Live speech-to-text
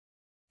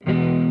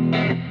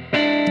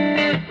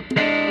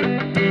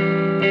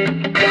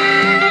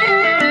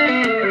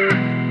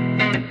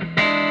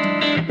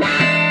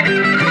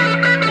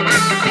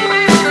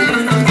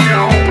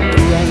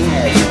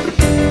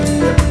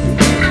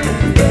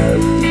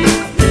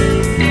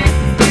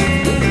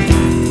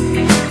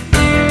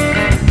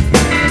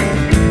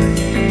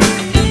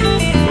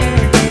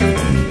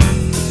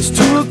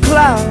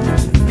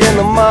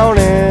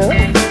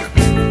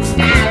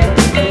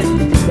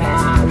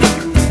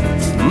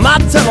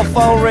my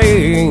phone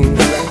rings.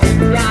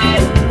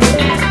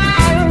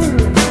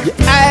 You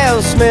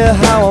ask me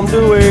how I'm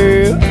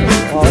doing.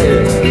 Oh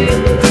yeah.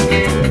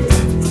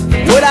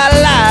 Would I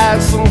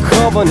like some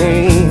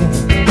company?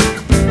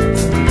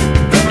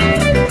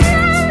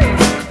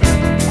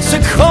 I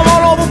said, come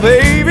on over,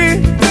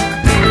 baby.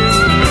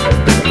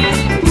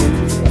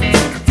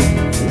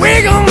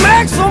 We gonna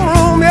make some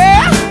room,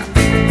 yeah.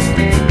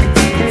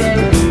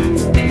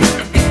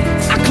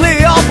 I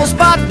clear off a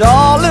spot,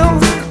 darling.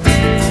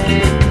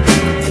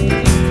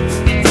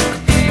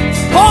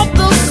 Hope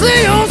to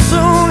see you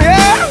soon,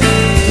 yeah.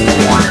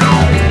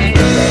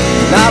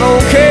 And I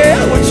don't care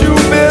what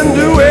you've been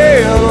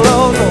doing,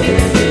 Lord,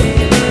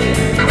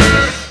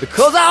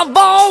 because I've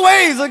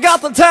always got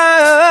the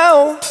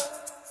time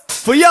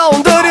for your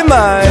dirty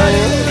mind.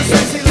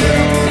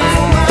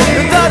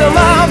 Your dirty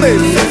mind,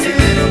 baby.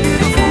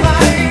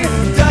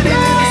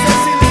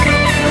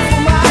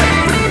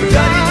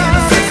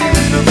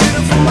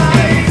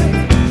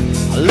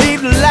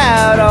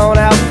 On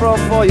out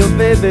front for you,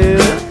 baby.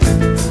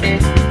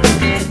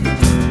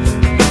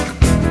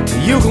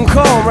 You can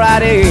come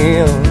right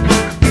in.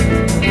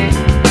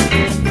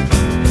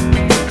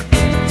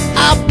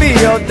 I'll be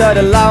your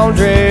dirty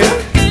laundry.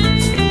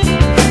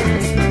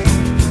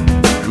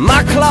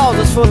 My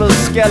closet's full of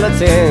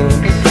skeletons.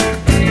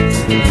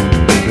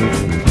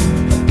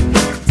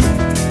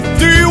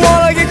 Do you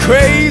wanna get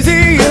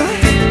crazy?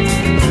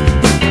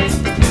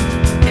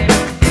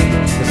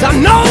 'Cause I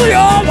know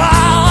you're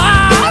wild.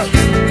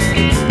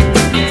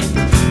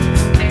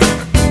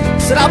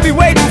 Said I'll be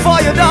waiting for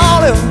you,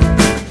 darling.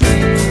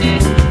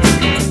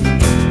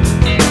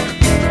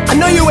 I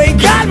know you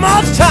ain't got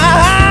much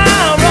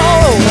time, no.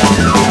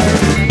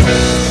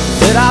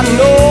 Said I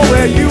know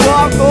where you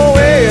are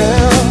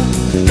going,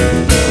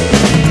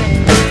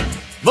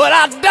 but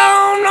I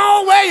don't know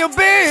where you've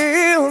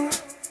been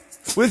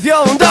with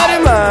your dirty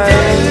mind.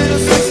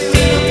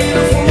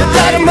 Your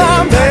dirty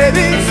mind,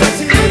 baby.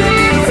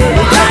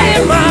 Your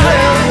dirty mind.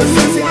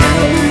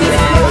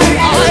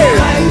 Oh, yeah.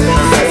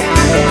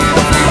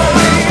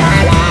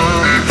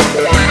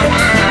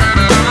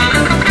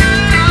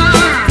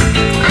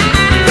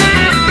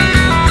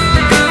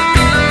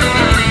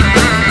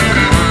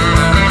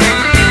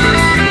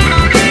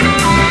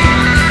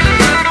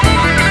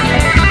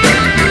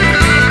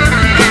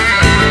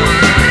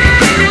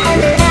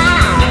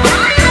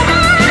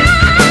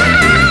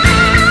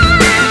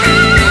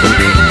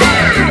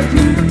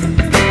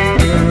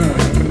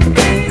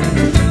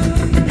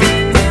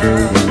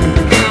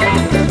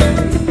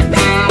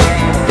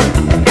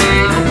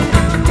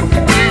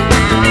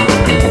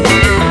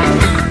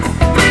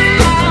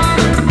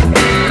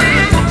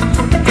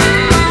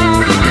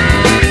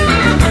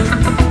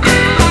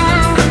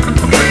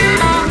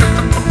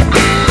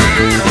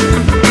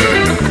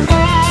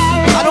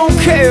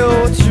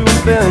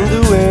 Been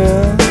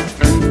doing,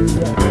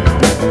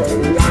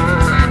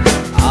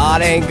 oh,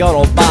 it ain't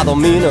gonna bother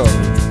me no.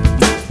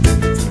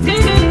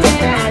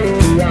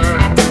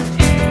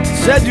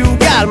 Said you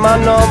got my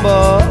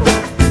number.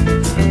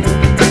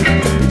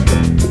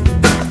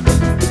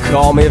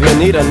 Call me if you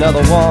need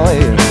another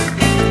one.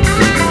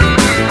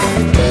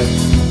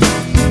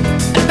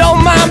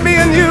 Don't mind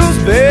being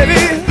used,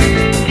 baby.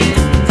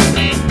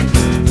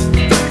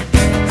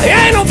 I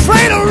ain't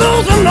afraid of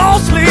losing no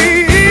sleep.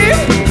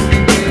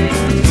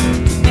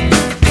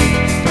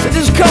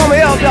 Call me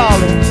up,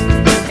 darling.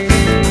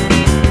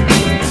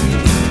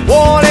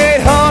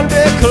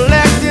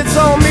 1-800-collect, it's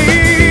on me.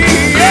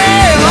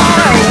 Yeah,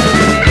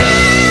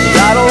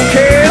 I don't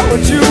care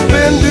what you've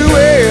been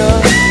doing,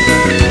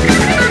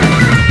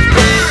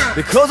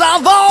 because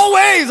I've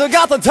always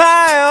got the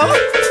time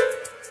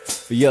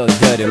for your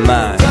dirty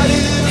mind.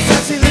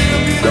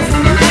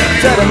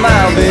 Dirty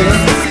mind, baby.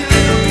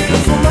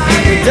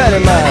 Dirty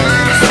mind.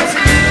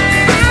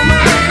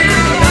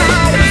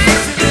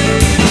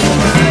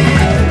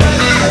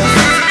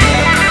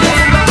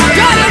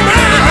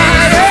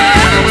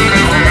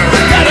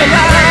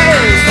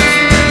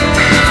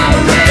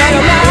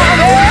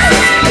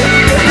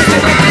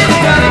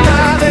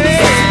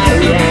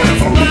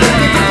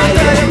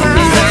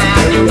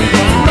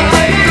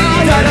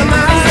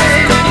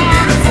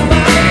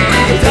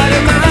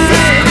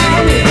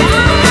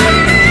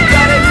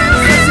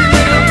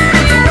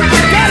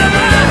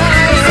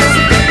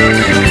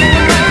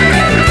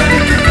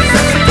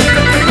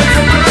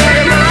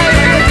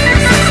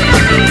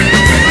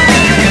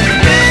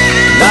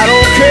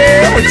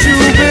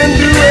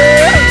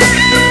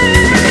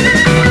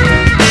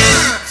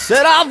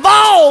 Said I've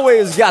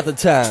always got the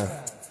time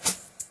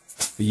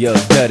for your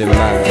dirty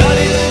mind.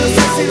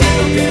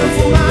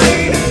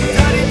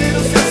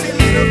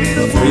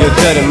 For your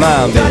dirty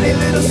mind, baby.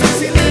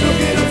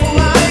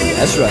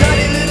 That's right.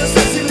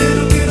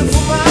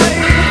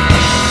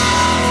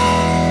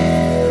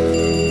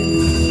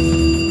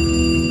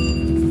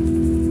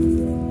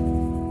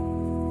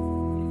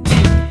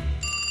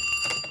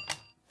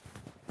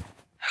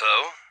 Hello?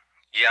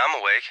 Yeah, I'm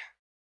awake.